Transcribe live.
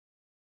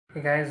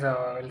Hey guys,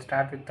 we'll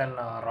start with an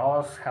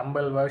ROS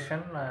humble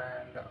version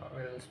and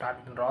we'll start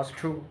with ROS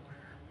 2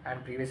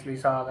 and previously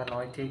saw the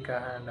Noitic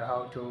and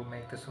how to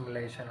make the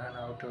simulation and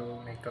how to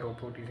make the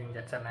robot using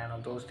Jets and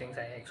Nano. Those things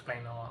I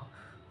explain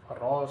for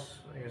ROS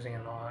using a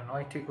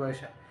Noitic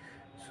version.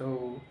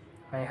 So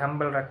my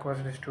humble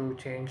request is to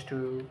change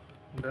to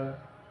the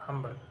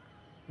humble,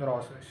 the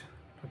ROS version.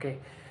 Okay,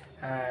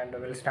 and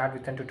we'll start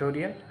with a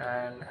tutorial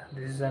and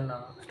this is an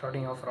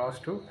starting of ROS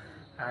 2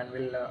 and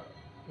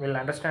we'll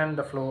understand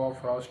the flow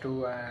of ROS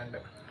 2 and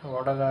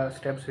what are the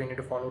steps we need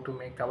to follow to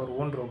make our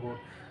own robot.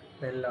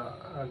 We'll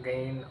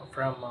gain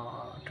from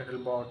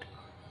TurtleBot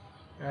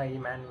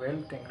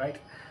Emmanuel thing,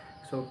 right?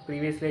 So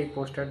previously I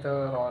posted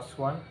the ROS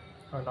 1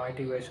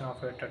 noisy version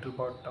of a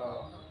TurtleBot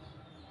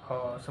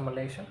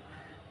simulation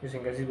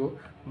using gazebo,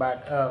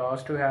 but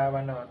ROS 2 have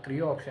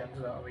three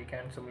options. We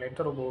can simulate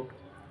the robot,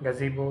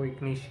 gazebo,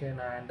 ignition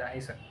and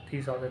ISO.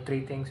 These are the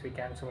three things we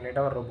can simulate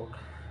our robot.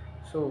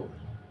 So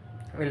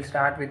we'll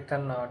start with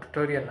an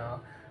tutorial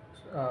now.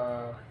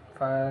 uh,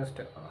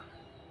 first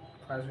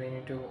first we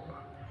need to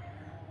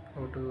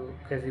go to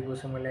gazebo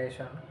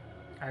simulation.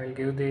 I will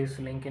give this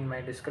link in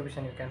my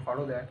description, you can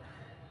follow that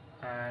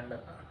and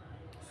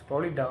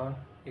scroll it down.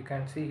 You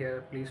can see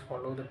here, please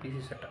follow the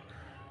PC setup.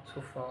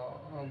 So for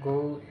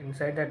go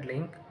inside that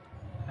link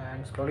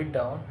and scroll it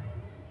down.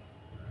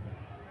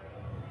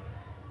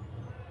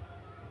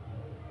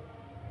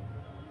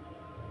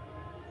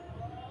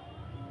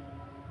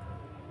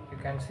 You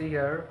can see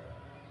here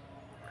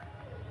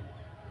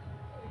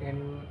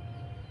in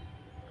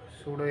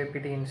sudo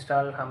apt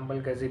install humble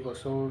gazebo.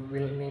 So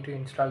we'll need to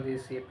install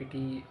this apt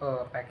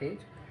package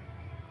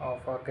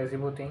for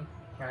gazebo thing,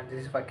 and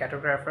this is for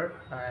cartographer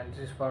and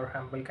this is for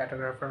humble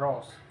cartographer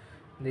ROS.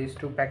 These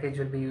two packages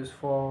will be used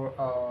for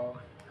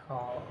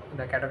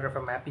the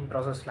cartographer mapping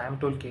process slam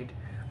toolkit.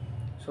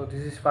 So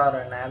this is for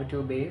a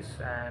nav2 base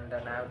and the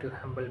nav2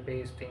 humble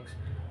base things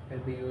will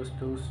be used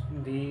to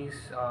these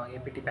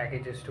apt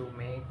packages to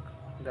make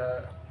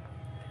the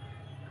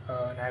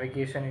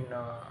navigation in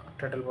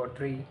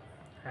TurtleBot3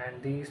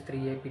 and these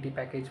three apt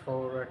package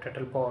for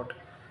TurtleBot.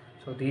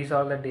 So these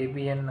are the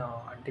Debian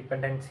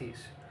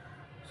dependencies.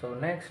 So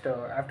next,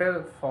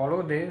 after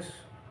follow this,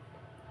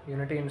 you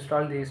need to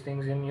install these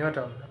things in your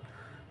terminal.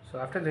 So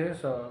after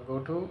this,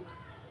 go to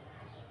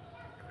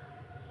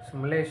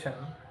simulation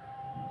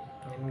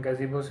in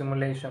gazebo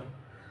simulation.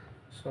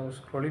 So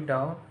scroll it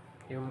down.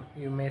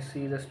 You may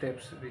see the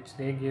steps which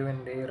they give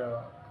in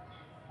their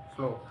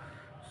flow.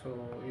 So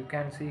you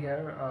can see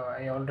here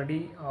I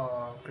already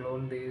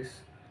cloned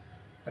this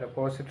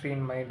repository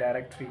in my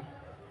directory.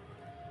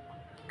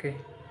 Okay,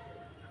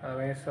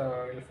 otherwise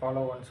we'll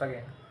follow once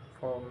again.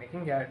 For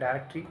making a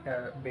directory,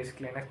 basic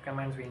Linux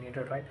commands we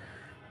needed, right?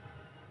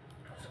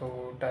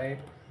 So type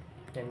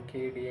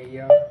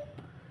mkdir,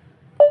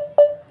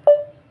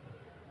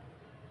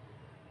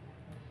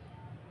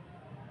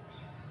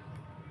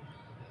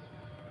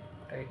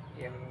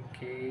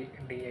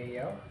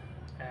 mkdir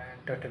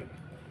and turtle,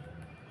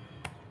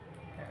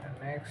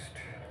 and next,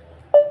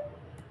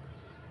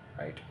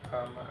 right?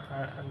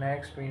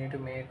 Next we need to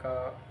make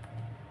a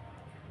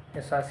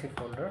src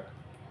folder,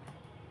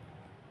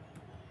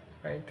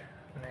 right?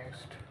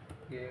 Next,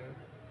 give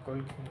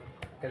colcon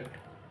build,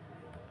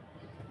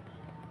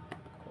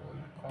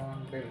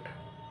 build.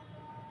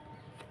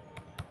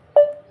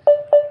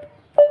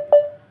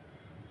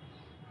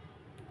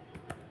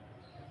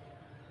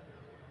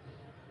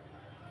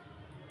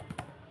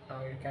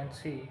 Now you can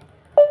see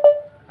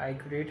I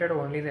created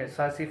only the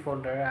src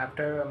folder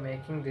after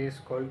making this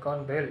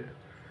colcon build.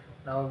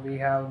 Now we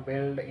have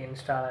build,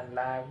 install and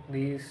lab.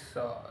 These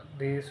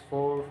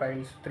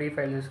three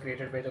files is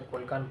created by the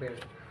colcon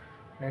build.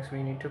 Next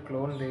we need to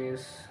clone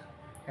this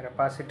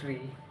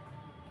repository.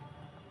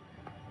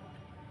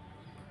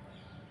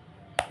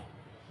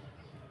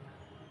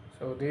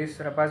 So this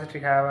repository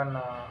have an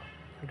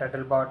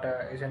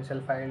TurtleBot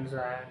essential files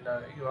and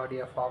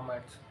URDF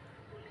formats.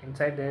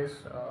 Inside this,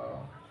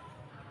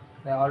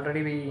 they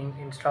already we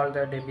installed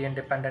the Debian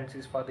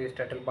dependencies for this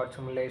TurtleBot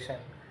simulation.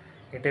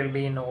 It will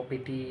be in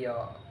OPT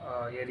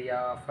area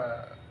of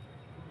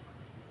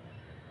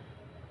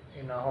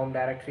in a home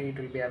directory. It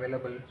will be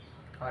available,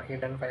 or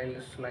hidden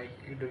files like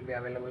it will be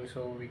available,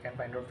 so we can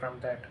find out from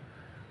that.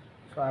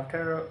 So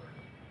after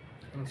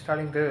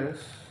installing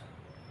this,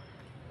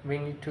 we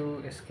need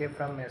to escape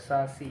from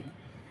src,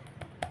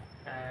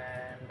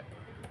 and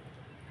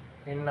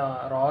in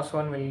ROS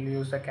 1 we'll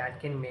use the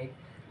catkin make,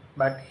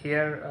 but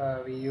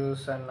here we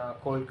use an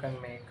colcon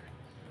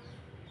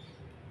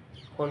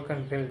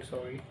build,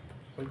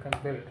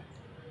 colcon build.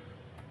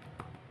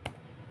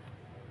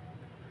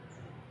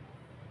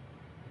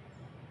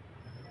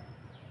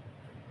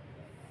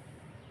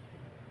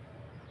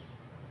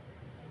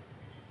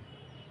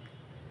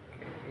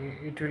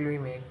 It will be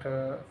make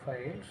the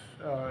files.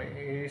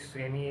 Is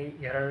any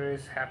error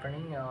is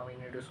happening, we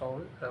need to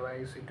solve,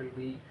 otherwise it will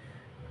be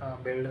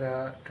build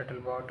the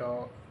TurtleBot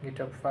or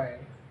GitHub file.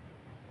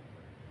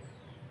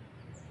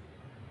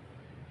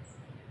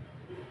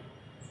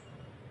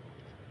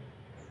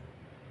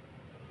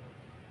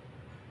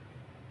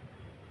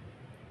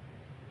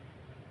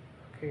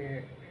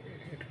 Okay,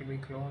 it will be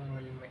clone.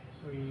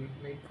 We'll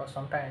wait for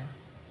some time,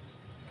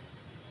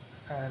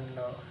 and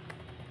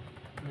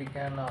we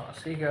can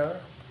see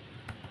here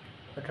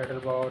the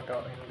TurtleBot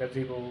in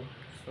Gazebo.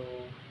 So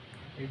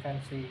you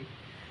can see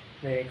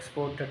the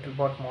export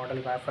TurtleBot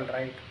model waffle,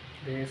 right?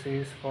 This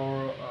is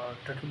for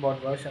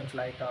TurtleBot versions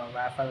like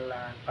waffle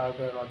and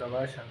burger or the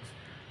versions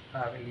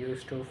we'll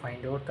use to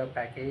find out the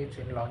package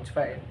in launch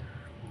file.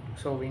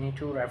 So we need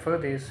to refer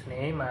this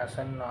name as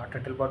an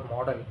TurtleBot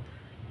model.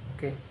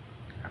 Okay,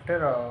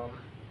 after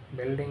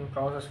building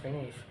process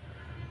finish,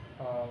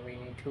 we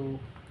need to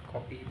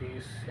copy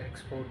this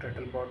export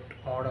TurtleBot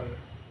model,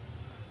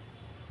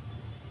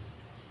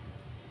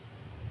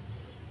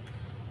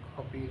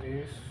 copy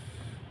this,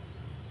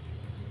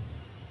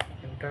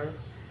 enter,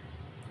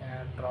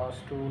 and ROS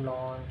to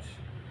launch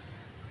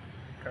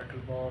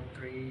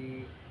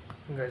TurtleBot3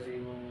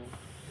 Gazebo.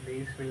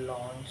 This will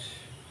launch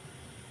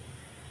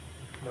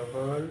the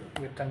world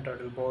with an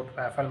TurtleBot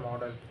waffle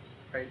model,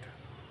 right?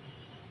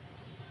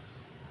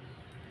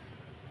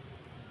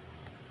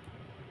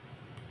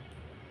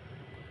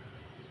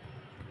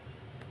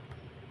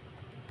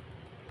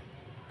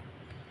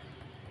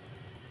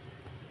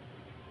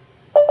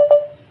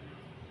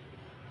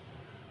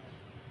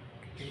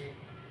 Okay.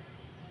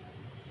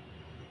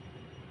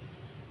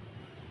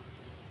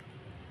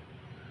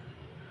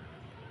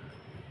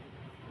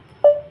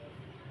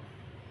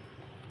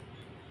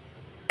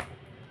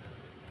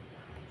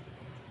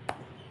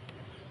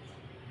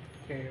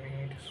 Okay, we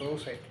need to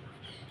source it.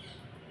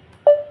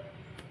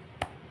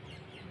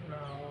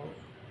 Now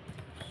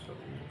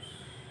source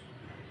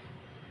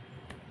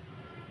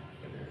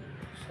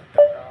set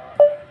the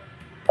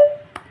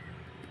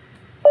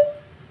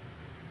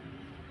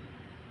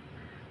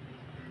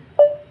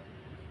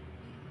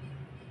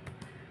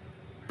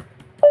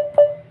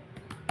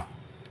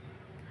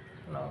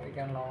now we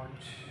can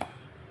launch.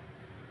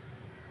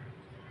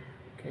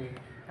 Okay,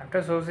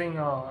 after sourcing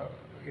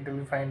it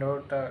will find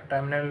out,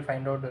 terminal will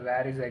find out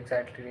where is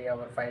exactly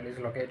our file is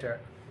located.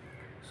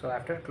 So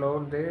after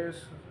clone this,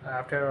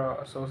 after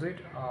source it,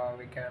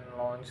 we can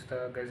launch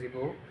the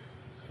Gazebo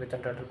with a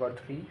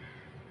TurtleBot3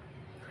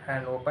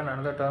 and open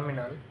another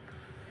terminal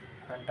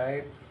and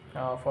type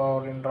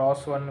for in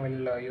ROS one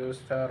we'll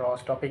use the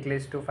ROS topic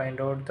list to find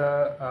out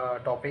the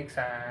topics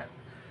and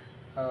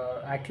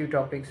active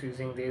topics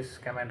using this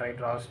command, right?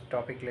 ROS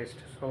topic list.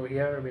 So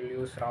here we'll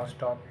use ROS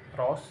to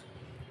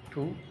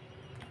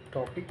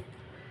topic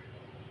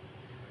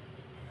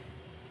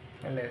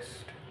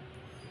list.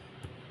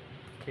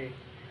 Okay,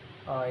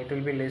 it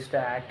will be list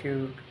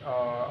active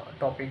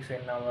topics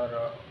in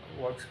our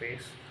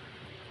workspace.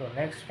 So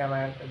next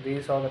command,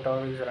 these are the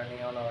topics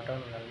running on our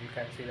terminal. You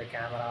can see the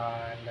camera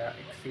and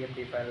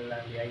CMD file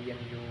and the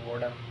IMU,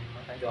 ODM,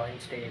 join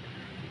state.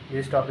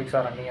 These topics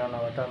are running on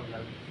our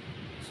terminal.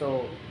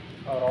 So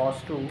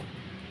ROS2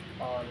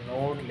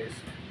 node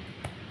list.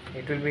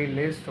 It will be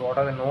list what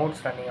are the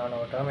nodes running on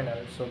our terminal.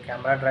 So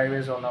camera drive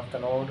is one of the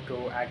node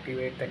to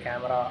activate the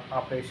camera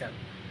operation.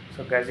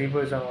 So Gazebo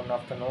is one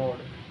of the node,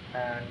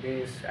 and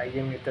this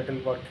IMU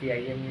TurtleBot3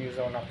 IMU is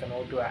one of the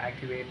node to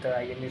activate the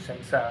IMU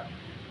sensor,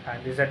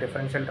 and this is a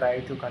differential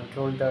drive to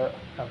control the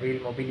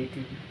wheel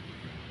mobility,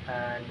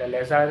 and the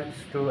laser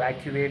is to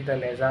activate the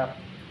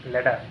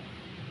ladder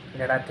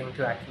thing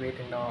to activate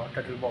in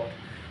TurtleBot.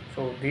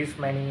 So these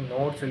many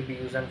nodes will be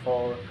used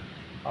for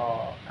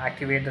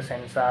activate the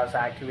sensors,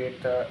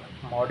 activate the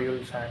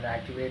modules, and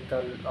activate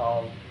the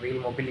wheel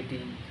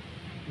mobility.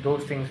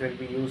 Those things will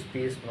be used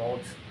these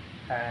nodes,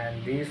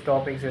 and these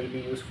topics will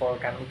be used for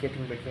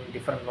communicating between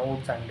different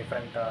nodes and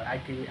different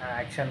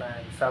action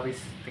and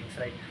service things,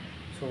 right?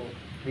 So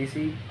we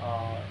see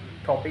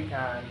topic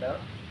and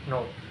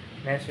node.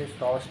 Next is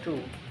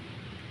ROS2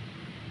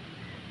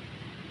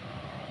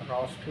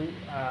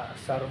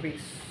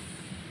 service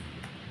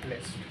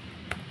list.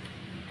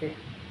 Okay,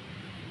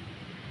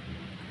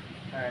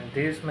 and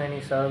these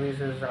many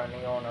services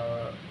running on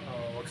our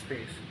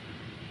workspace,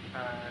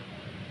 and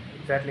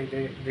exactly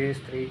these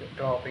three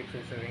topics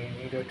is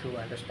we needed to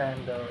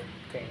understand the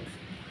things.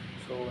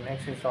 So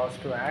next is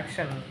ROS2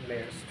 action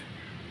list.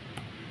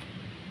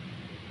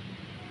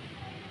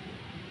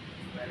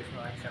 There is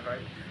no action,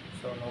 right?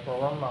 So no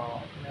problem.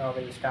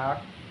 We'll start.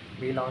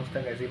 We launch the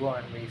Gazebo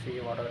and we see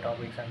what are the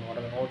topics and what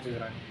are the nodes is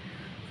running.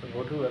 So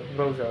go to web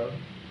browser,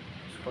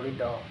 scroll it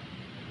down.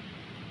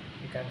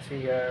 You can see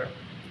here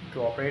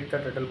to operate the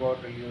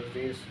TurtleBot, we'll use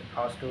this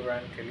ROS to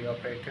run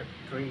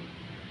teleoperator3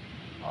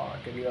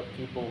 teleop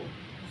keyboard.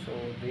 So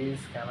this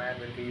command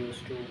will be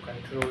used to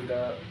control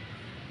the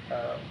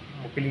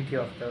mobility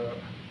of the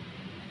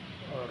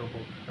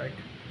robot, right?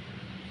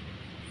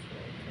 So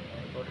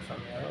okay, go to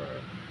some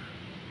error.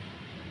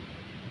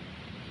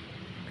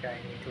 Okay, I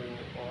need to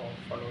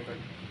follow the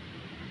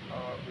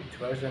which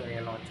version we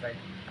launch, right?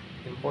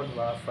 Import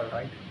waffle,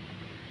 right?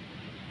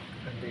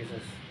 And this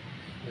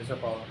is a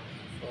power.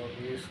 So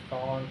this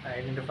can't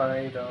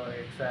identify the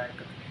exact.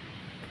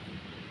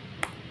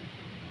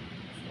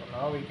 So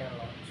now we can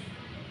launch.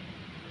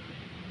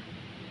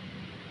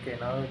 Okay,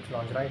 now it's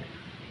launched, right?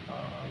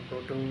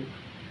 Go to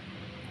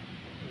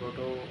go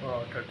to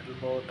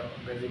TurtleBot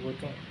gazebo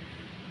thing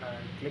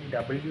and click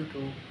W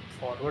to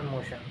forward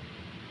motion.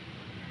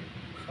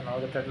 So now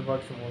the TurtleBot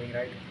is moving,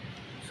 right?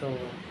 So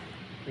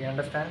we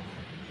understand.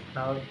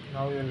 Now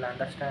you will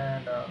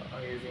understand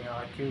using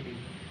RQD.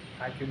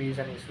 RQD is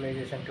an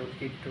visualization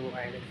toolkit to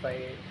identify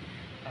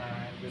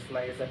and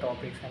visualize the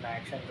topics and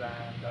actions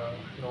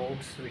and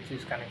nodes which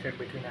is connected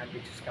between and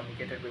which is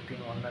communicated between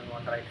one and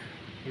one, right?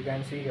 You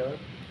can see here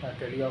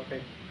teleop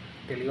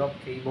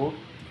keyboard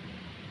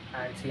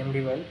and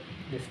CMD well,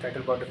 this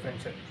TurtleBot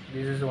differential.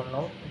 This is one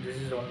node, this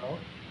is one node.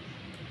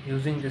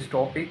 Using this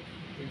topic,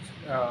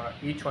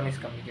 each one is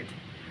communicating.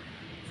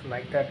 So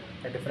like that,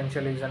 the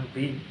differential is on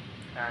B,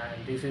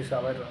 and this is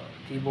our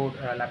keyboard,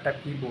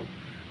 laptop keyboard.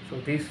 So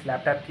this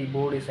laptop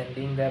keyboard is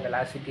sending the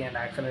velocity and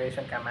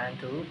acceleration command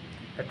to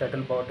the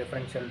TurtleBot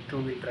differential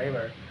two-wheel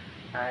driver,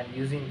 and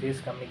using this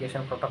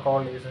communication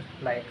protocol is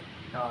like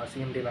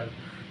CMD well.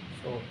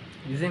 So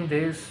using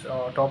this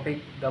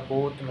topic, the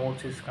both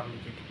nodes is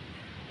communicating,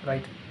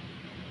 right?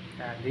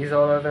 And these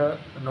are the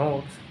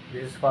nodes.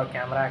 This is for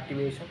camera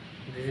activation,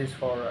 this is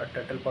for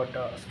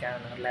TurtleBot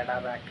scanner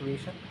LiDAR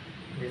activation,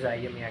 this is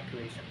IME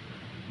activation.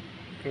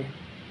 Okay,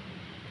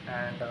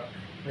 and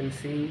we'll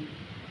see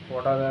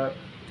what are the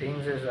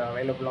things is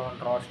available on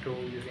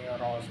ROS2 using a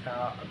ROS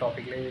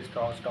topic list,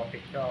 ROS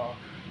topic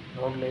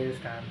node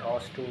list, and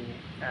ROS2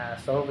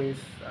 service.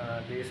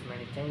 These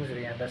many things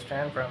we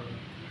understand from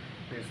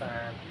this.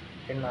 And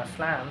in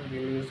SLAM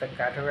we'll use a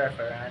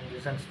cartographer and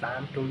use a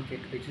SLAM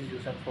toolkit which is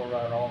used for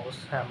ROS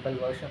sample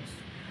versions.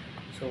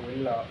 So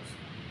we'll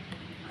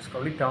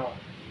scroll it down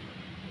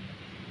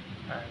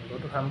and go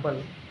to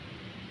Humble,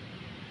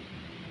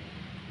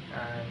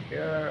 and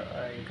here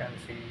you can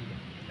see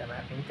the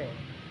mapping thing.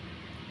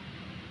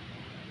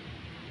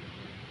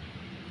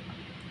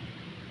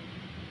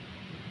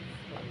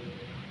 So,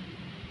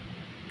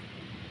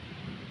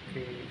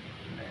 okay,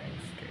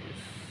 next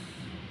is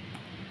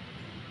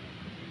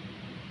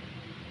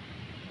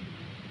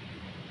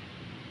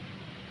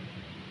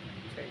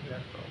check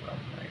that program.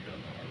 I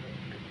don't know, I'm going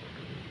to go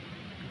to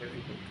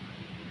very good.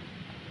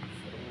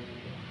 So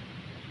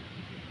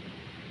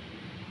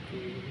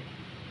okay,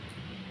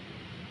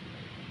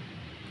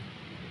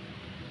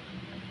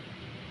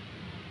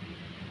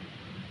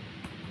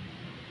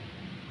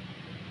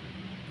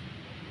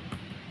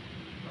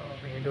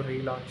 we need to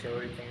relaunch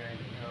everything. I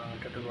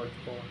think TurtleBot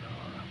phone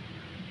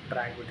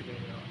drag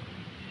between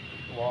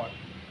what.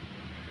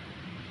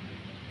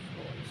 So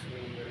once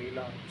we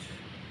relaunch,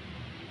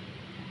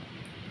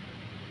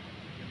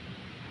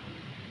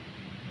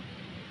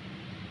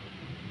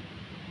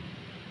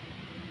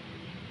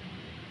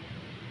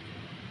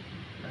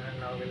 and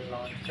now we'll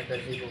launch the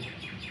gazebo,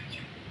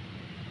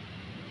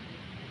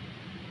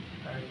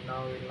 and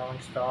now we'll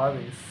launch the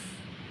ROS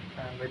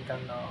and with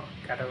an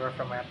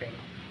cartographer mapping.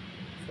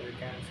 So you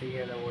can see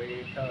here the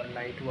white,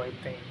 light white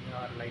thing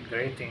or light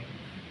gray thing.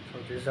 So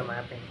this is the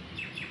mapping.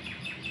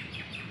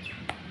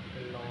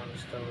 We'll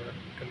launch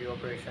the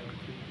teleoperation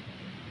key.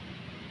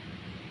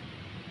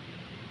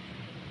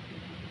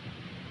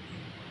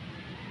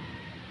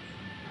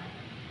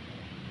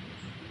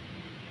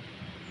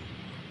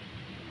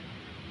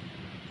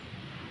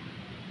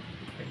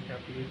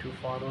 W to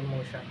forward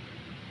motion.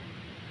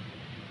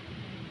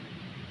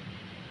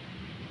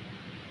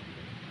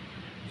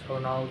 So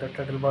now the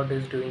TurtleBot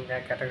is doing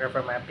the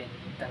cartographer mapping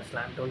and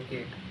SLAM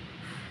toolkit.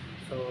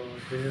 So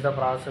this is the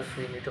process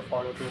we need to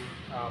follow to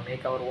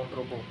make our own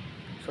robot.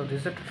 So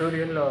this is a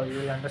tutorial. You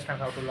will understand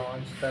how to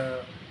launch the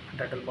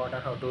TurtleBot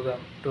and how to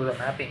do the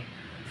mapping.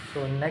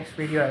 So in next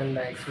video I will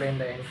explain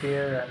the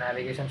entire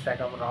navigation stack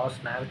of ROS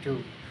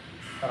Nav2.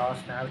 ROS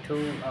Nav2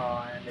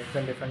 and it's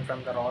different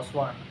from the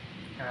ROS1,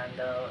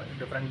 and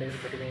different is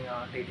between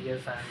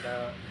TDS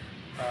and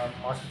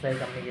master slave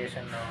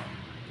communication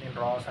in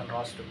ROS and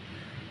ROS2.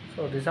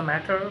 So this is a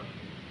matter,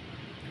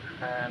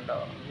 and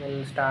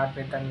we'll start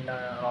with an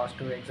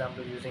ROS2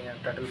 example using a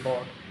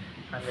TurtleBot,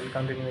 and we'll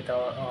continue with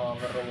our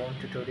own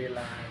tutorial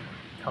and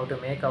how to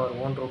make our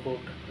own robot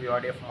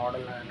URDF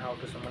model and how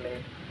to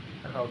simulate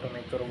and how to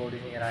make the robot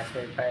using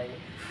Raspberry Pi.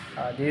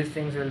 These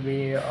things will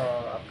be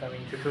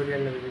upcoming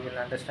tutorial. We will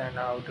understand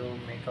how to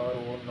make our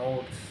own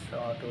nodes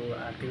to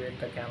activate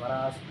the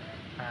cameras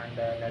and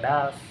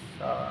LiDARs.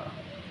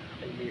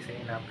 Will be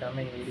seen in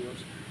upcoming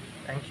videos.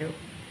 Thank you.